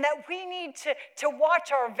mind and that we need to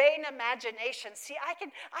watch our vain imagination. See, I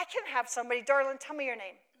can have somebody, darling, tell me your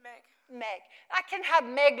name. Meg. I can have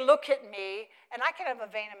Meg look at me and I can have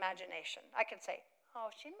a vain imagination. I can say,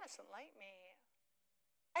 oh, she mustn't like me.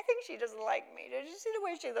 I think she doesn't like me. Did you see the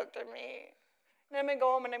way she looked at me? And I'm going to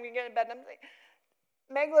go home and I'm going to get in bed and I'm like,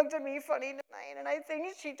 Meg looked at me funny tonight, and I think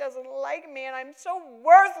she doesn't like me, and I'm so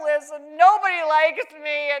worthless, and nobody likes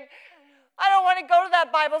me, and I don't want to go to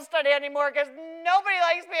that Bible study anymore because nobody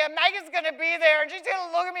likes me, and Meg is going to be there, and she's going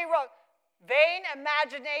to look at me wrong. Vain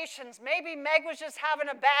imaginations. Maybe Meg was just having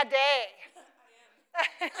a bad day.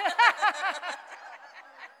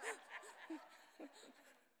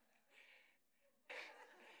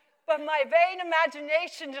 But my vain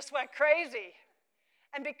imagination just went crazy.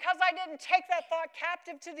 And because I didn't take that thought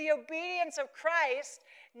captive to the obedience of Christ,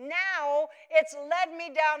 now it's led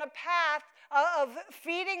me down a path of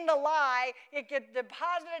feeding the lie. It gets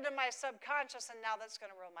deposited in my subconscious, and now that's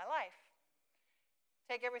going to ruin my life.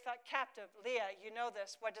 Take every thought captive. Leah, you know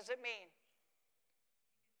this. What does it mean?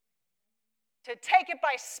 To take it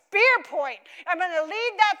by spear point. I'm going to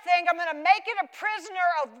lead that thing. I'm going to make it a prisoner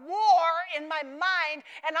of war in my mind,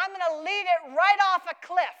 and I'm going to lead it right off a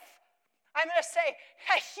cliff. I'm going to say,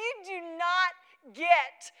 hey, you do not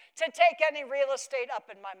get to take any real estate up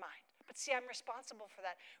in my mind. But see, I'm responsible for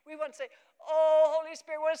that. We want to say, oh, Holy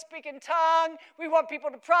Spirit, we want to speak in tongue. We want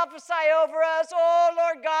people to prophesy over us. Oh,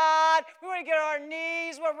 Lord God, we want to get on our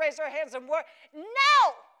knees. We want to raise our hands and work. No,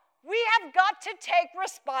 we have got to take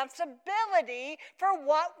responsibility for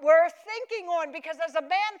what we're thinking on. Because as a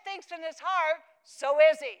man thinks in his heart, so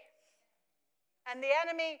is he. And the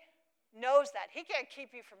enemy knows that. He can't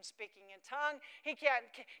keep you from speaking in tongue. He can't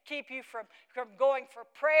keep you from going for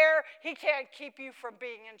prayer. He can't keep you from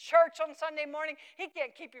being in church on Sunday morning. He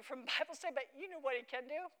can't keep you from Bible study, but you know what he can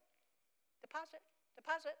do? Deposit,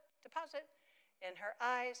 deposit, deposit in her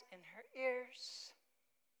eyes, in her ears.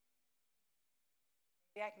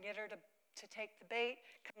 Maybe I can get her to take the bait,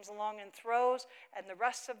 comes along and throws, and the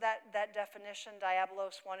rest of that definition,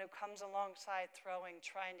 diabolos, one who comes alongside throwing,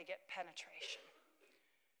 trying to get penetration.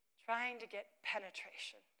 Trying to get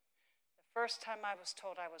penetration. The first time I was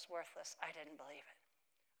told I was worthless, I didn't believe it.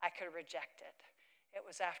 I could reject it. It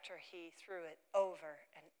was after he threw it over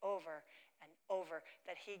and over and over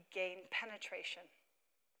that he gained penetration.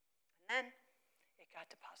 And then it got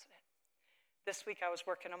deposited. This week I was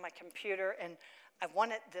working on my computer and I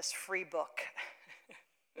wanted this free book.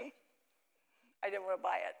 I didn't want to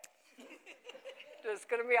buy it. Just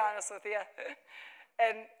going to be honest with you.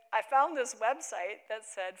 And I found this website that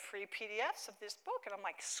said free PDFs of this book. And I'm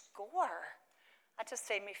like, score. That just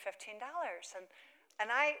saved me $15. And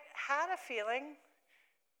I had a feeling,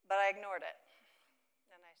 but I ignored it.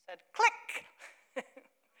 And I said, click.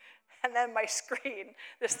 And then my screen,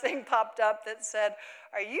 this thing popped up that said,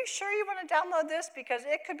 are you sure you want to download this? Because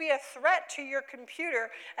it could be a threat to your computer.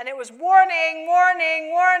 And it was warning, warning,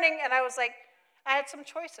 warning. And I was like, I had some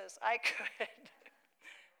choices. I could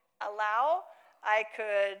allow, I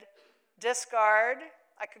could discard,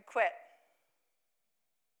 I could quit.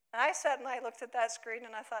 And I sat and I looked at that screen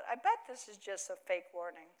and I thought, I bet this is just a fake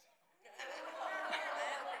warning.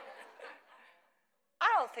 I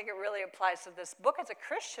don't think it really applies to this book. It's a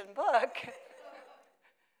Christian book.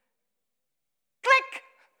 Click!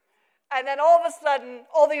 And then all of a sudden,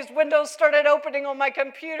 all these windows started opening on my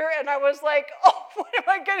computer, and I was like, oh, what am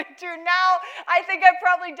I going to do now? I think I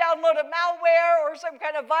probably downloaded malware or some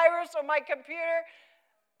kind of virus on my computer.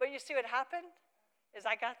 But you see what happened? Is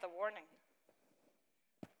I got the warning.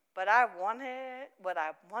 But I wanted what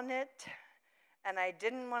I wanted, and I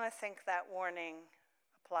didn't want to think that warning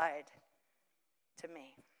applied to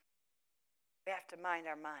me. We have to mind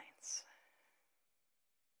our minds.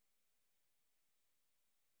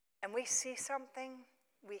 And we see something,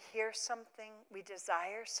 we hear something, we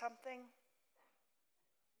desire something.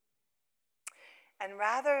 And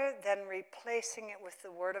rather than replacing it with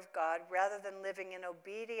the Word of God, rather than living in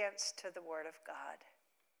obedience to the Word of God,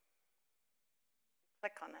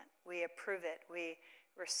 click on it, we approve it, we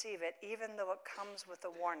receive it, even though it comes with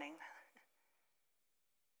a warning.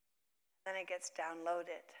 Then it gets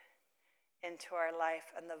downloaded into our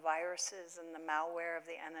life, and the viruses and the malware of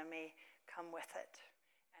the enemy come with it,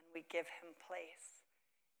 and we give him place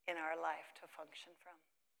in our life to function from.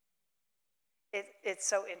 It's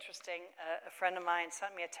so interesting. A friend of mine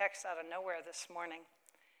sent me a text out of nowhere this morning,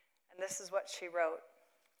 and this is what she wrote.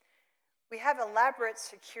 We have elaborate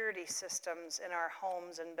security systems in our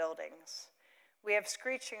homes and buildings. We have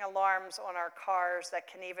screeching alarms on our cars that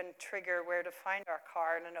can even trigger where to find our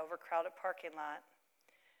car in an overcrowded parking lot.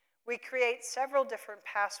 We create several different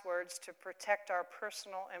passwords to protect our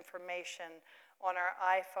personal information on our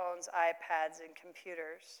iPhones, iPads, and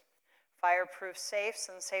computers. Fireproof safes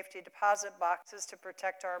and safety deposit boxes to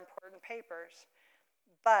protect our important papers.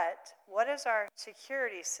 But what is our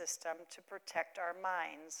security system to protect our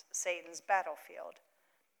minds, Satan's battlefield?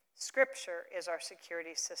 Scripture is our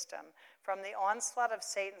security system from the onslaught of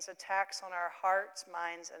Satan's attacks on our hearts,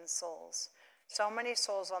 minds, and souls. So many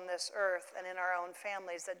souls on this earth and in our own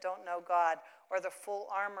families that don't know God or the full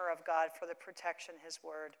armor of God for the protection his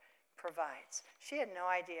word provides. She had no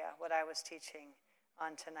idea what I was teaching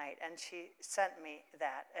on tonight, and she sent me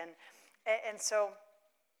that. And so,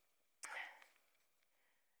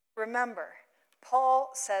 remember,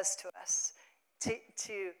 Paul says to us,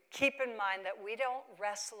 to keep in mind that we don't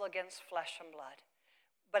wrestle against flesh and blood,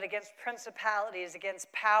 but against principalities,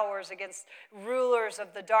 against powers, against rulers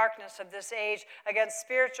of the darkness of this age, against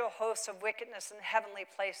spiritual hosts of wickedness in heavenly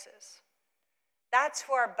places. That's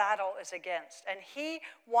who our battle is against, and he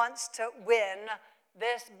wants to win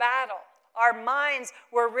this battle. Our minds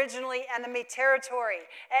were originally enemy territory.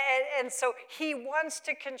 And so he wants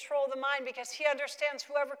to control the mind because he understands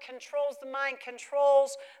whoever controls the mind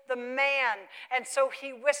controls the man. And so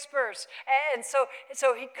he whispers. And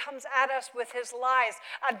so he comes at us with his lies.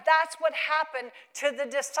 That's what happened to the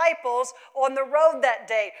disciples on the road that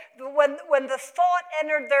day. When the thought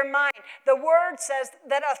entered their mind, the word says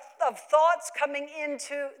that of thoughts coming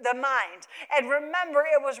into the mind. And remember,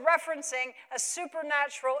 it was referencing a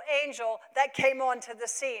supernatural angel that came onto the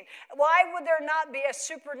scene. Why would there not be a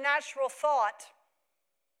supernatural thought,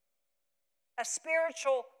 a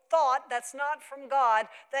spiritual thought that's not from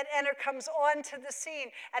God that comes onto the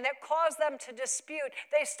scene, and it caused them to dispute.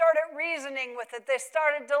 They started reasoning with it. They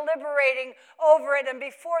started deliberating over it, and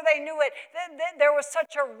before they knew it, there was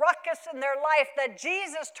such a ruckus in their life that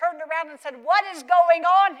Jesus turned around and said, "What is going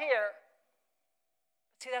on here?"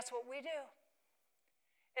 See, that's what we do.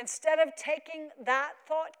 Instead of taking that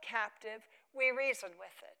thought captive, we reason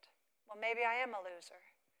with it. Well, maybe I am a loser.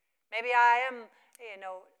 Maybe I am,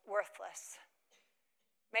 worthless.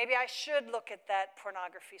 Maybe I should look at that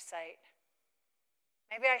pornography site.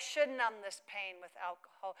 Maybe I should numb this pain with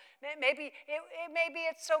alcohol. Maybe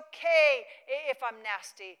it's okay if I'm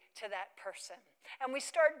nasty to that person. And we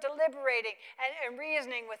start deliberating and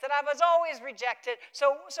reasoning with it. I was always rejected,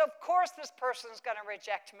 so of course this person's going to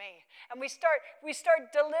reject me. And we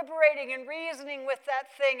start deliberating and reasoning with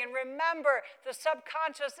that thing. And remember, the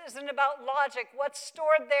subconscious isn't about logic. What's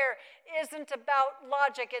stored there isn't about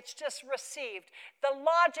logic. It's just received. The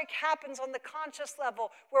logic happens on the conscious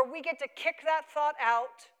level, where we get to kick that thought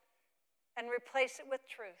out and replace it with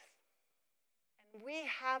truth. And we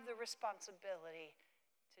have the responsibility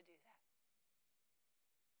to do that.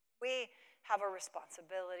 We have a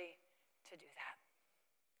responsibility to do that.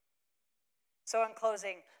 So in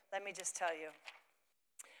closing, let me just tell you.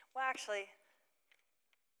 Well, actually,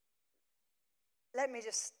 let me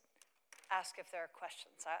just ask if there are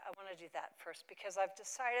questions. I want to do that first, because I've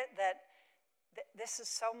decided that this is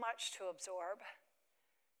so much to absorb.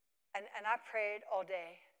 And I prayed all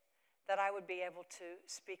day that I would be able to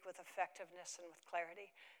speak with effectiveness and with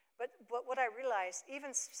clarity. But what I realized,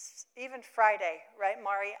 even Friday, right,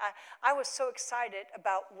 Mari, I was so excited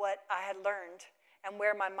about what I had learned and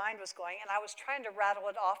where my mind was going, and I was trying to rattle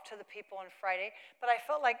it off to the people on Friday, but I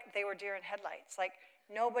felt like they were deer in headlights. Like,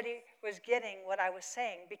 nobody was getting what I was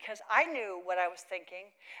saying, because I knew what I was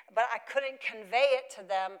thinking, but I couldn't convey it to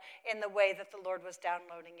them in the way that the Lord was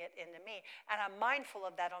downloading it into me. And I'm mindful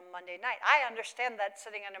of that on Monday night. I understand that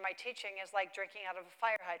sitting under my teaching is like drinking out of a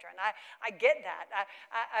fire hydrant. I get that.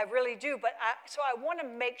 I really do. But so I want to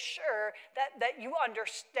make sure that you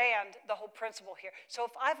understand the whole principle here. So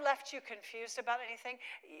if I've left you confused about anything,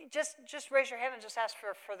 just raise your hand and just ask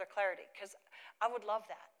for further clarity, because I would love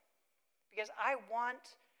that. Because I want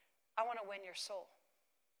to win your soul.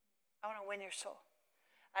 I want to win your soul.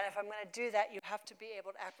 And if I'm going to do that, you have to be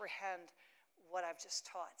able to apprehend what I've just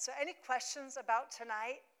taught. So any questions about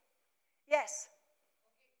tonight? Yes.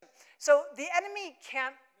 So the enemy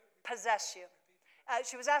can't possess you.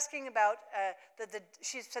 She was asking about,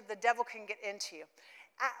 she said the devil can get into you.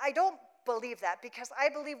 I don't believe that, because I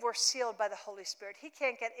believe we're sealed by the Holy Spirit. He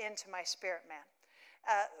can't get into my spirit man.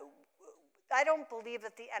 I don't believe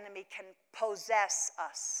that the enemy can possess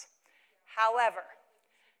us. However,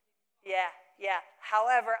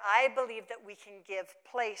 However, I believe that we can give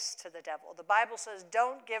place to the devil. The Bible says,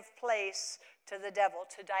 don't give place to the devil,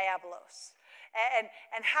 to diabolos.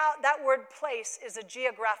 And how that word place is a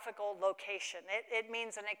geographical location. It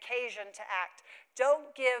means an occasion to act.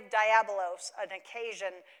 Don't give diabolos an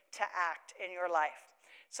occasion to act in your life.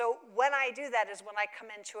 So when I do that is when I come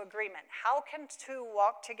into agreement. How can two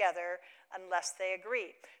walk together unless they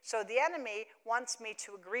agree? So the enemy wants me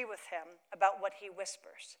to agree with him about what he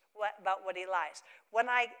whispers, about what he lies. When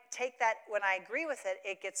I take that, when I agree with it,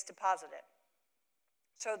 it gets deposited.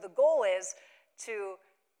 So the goal is to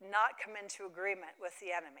not come into agreement with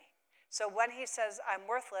the enemy. So when he says, I'm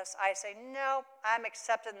worthless, I say, no, I'm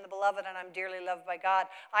accepted in the beloved and I'm dearly loved by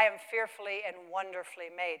God. I am fearfully and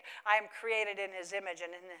wonderfully made. I am created in his image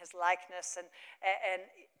and in his likeness. And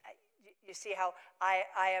you see how I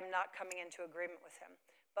am not coming into agreement with him.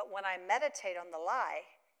 But when I meditate on the lie,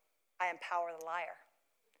 I empower the liar.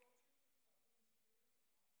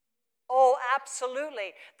 Oh,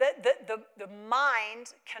 absolutely. The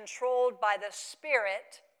mind controlled by the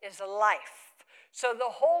Spirit is life. So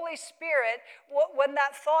the Holy Spirit, when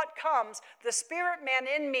that thought comes, the spirit man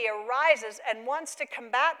in me arises and wants to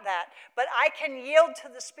combat that. But I can yield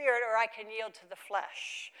to the Spirit or I can yield to the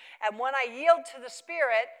flesh. And when I yield to the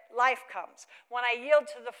Spirit, life comes. When I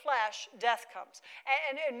yield to the flesh, death comes.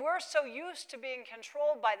 And we're so used to being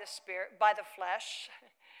controlled by the Spirit, by the flesh.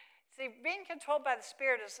 See, being controlled by the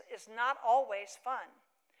Spirit is not always fun.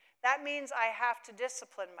 That means I have to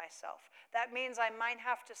discipline myself. That means I might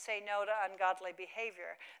have to say no to ungodly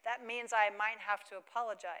behavior. That means I might have to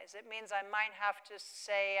apologize. It means I might have to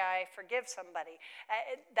say I forgive somebody.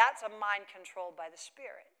 That's a mind controlled by the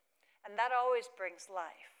Spirit. And that always brings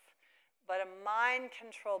life. But a mind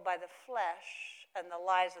controlled by the flesh and the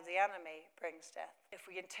lies of the enemy brings death. If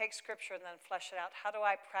we can take Scripture and then flesh it out, how do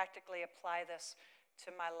I practically apply this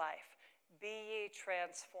to my life? Be ye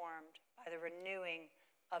transformed by the renewing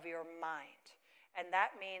of your mind. And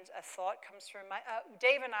that means a thought comes through my...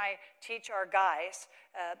 Dave and I teach our guys,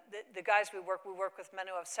 the guys we work with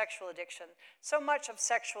men who have sexual addiction. So much of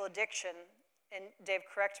sexual addiction, and Dave,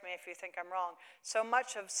 correct me if you think I'm wrong, so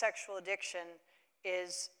much of sexual addiction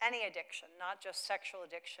is any addiction, not just sexual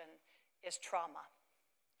addiction, is trauma.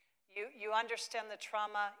 You understand the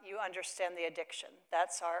trauma, you understand the addiction.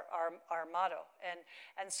 That's our motto.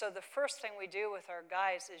 And so the first thing we do with our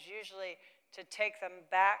guys is usually to take them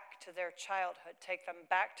back to their childhood, take them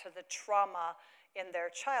back to the trauma in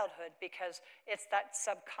their childhood, because it's that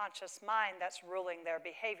subconscious mind that's ruling their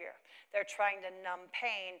behavior. They're trying to numb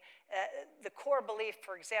pain. The core belief,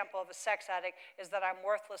 for example, of a sex addict is that I'm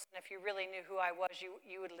worthless, and if you really knew who I was,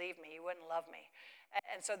 you would leave me, you wouldn't love me.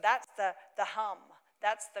 And so that's the hum.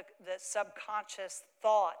 That's the subconscious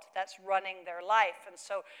thought that's running their life. And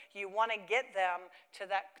so you want to get them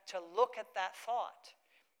to look at that thought.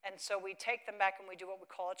 And so we take them back and we do what we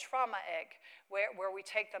call a trauma egg, where we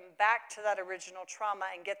take them back to that original trauma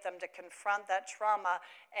and get them to confront that trauma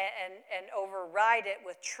and override it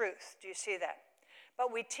with truth. Do you see that? But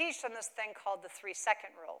we teach them this thing called the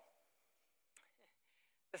 3-second rule.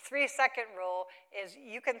 The 3-second rule is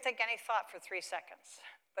you can think any thought for 3 seconds,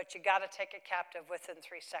 but you got to take it captive within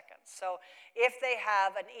 3 seconds. So if they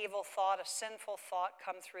have an evil thought, a sinful thought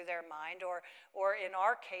come through their mind, or in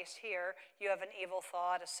our case here, you have an evil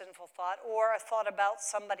thought, a sinful thought, or a thought about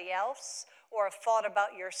somebody else, or a thought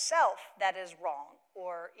about yourself that is wrong,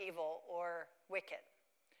 or evil, or wicked.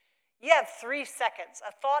 You have 3 seconds,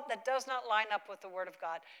 a thought that does not line up with the Word of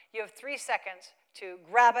God. You have 3 seconds to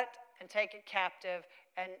grab it and take it captive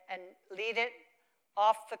and lead it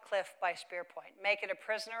off the cliff by spear point. Make it a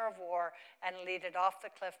prisoner of war and lead it off the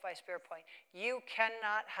cliff by spear point. You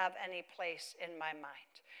cannot have any place in my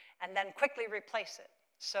mind. And then quickly replace it.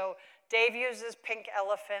 So Dave uses pink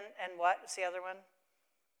elephant and what's the other one?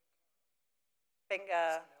 Pink,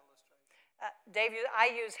 Dave,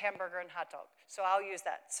 I use hamburger and hot dog. So I'll use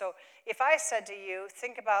that. So if I said to you,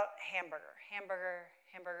 think about hamburger.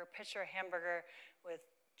 Picture a hamburger with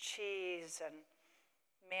cheese and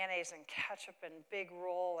mayonnaise and ketchup and big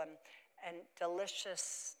roll and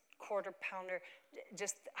delicious quarter pounder.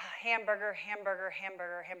 Just hamburger.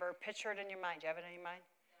 Picture it in your mind. Do you have it in your mind?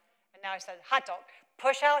 And now I said hot dog.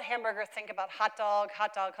 Push out hamburger, think about hot dog.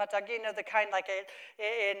 You know, the kind like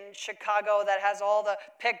in Chicago that has all the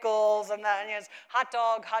pickles and the onions. Hot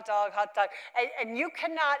dog. And you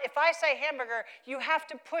cannot, if I say hamburger, you have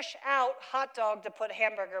to push out hot dog to put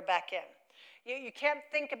hamburger back in. You can't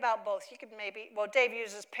think about both. You could maybe, well, Dave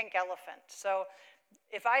uses pink elephant. So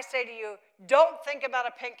if I say to you, don't think about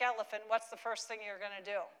a pink elephant, what's the first thing you're going to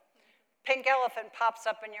do? Pink elephant pops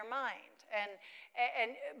up in your mind.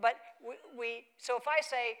 So if I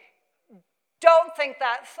say, don't think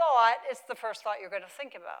that thought, it's the first thought you're going to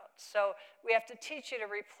think about. So we have to teach you to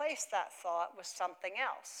replace that thought with something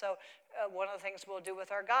else. So one of the things we'll do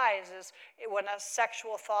with our guys is when a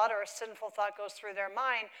sexual thought or a sinful thought goes through their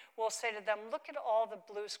mind, we'll say to them, look at all the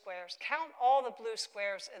blue squares. Count all the blue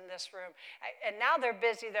squares in this room. And now they're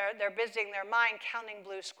busy. They're busying their mind counting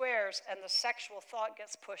blue squares, and the sexual thought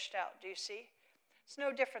gets pushed out. Do you see? It's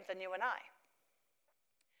no different than you and I.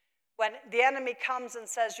 When the enemy comes and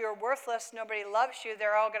says, you're worthless, nobody loves you,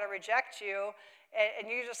 they're all going to reject you, and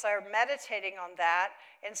you just are meditating on that,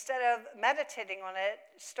 instead of meditating on it,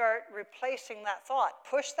 start replacing that thought.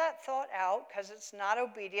 Push that thought out because it's not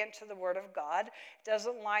obedient to the Word of God. It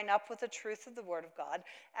doesn't line up with the truth of the Word of God.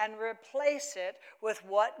 And replace it with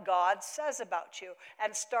what God says about you.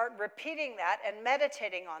 And start repeating that and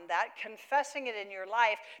meditating on that, confessing it in your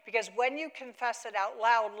life, because when you confess it out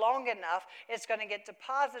loud long enough, it's going to get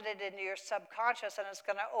deposited into your subconscious and it's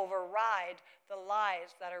going to override the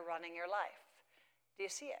lies that are running your life. Do you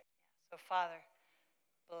see it? So, Father,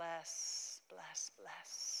 bless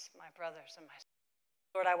my brothers and my sisters.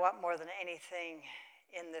 Lord, I want more than anything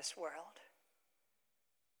in this world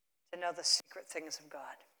to know the secret things of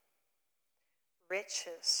God.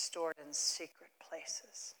 Riches stored in secret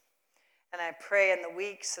places. And I pray in the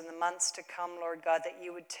weeks and the months to come, Lord God, that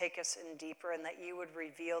you would take us in deeper and that you would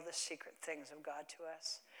reveal the secret things of God to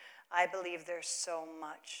us. I believe there's so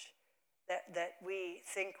much that we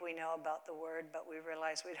think we know about the Word, but we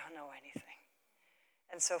realize we don't know anything.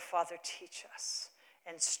 And so, Father, teach us,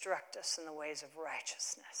 instruct us in the ways of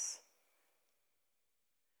righteousness.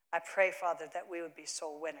 I pray, Father, that we would be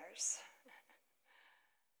soul winners.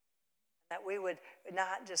 That we would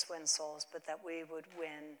not just win souls, but that we would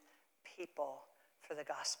win people for the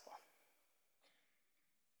gospel.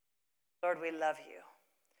 Lord, we love you.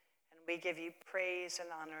 And We give you praise and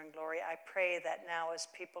honor and glory. I pray that now as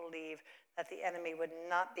people leave, that the enemy would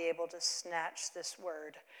not be able to snatch this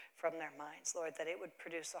word from their minds, Lord, that it would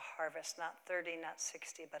produce a harvest, not 30, not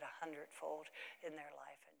 60, but 100-fold in their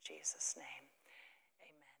life. In Jesus' name.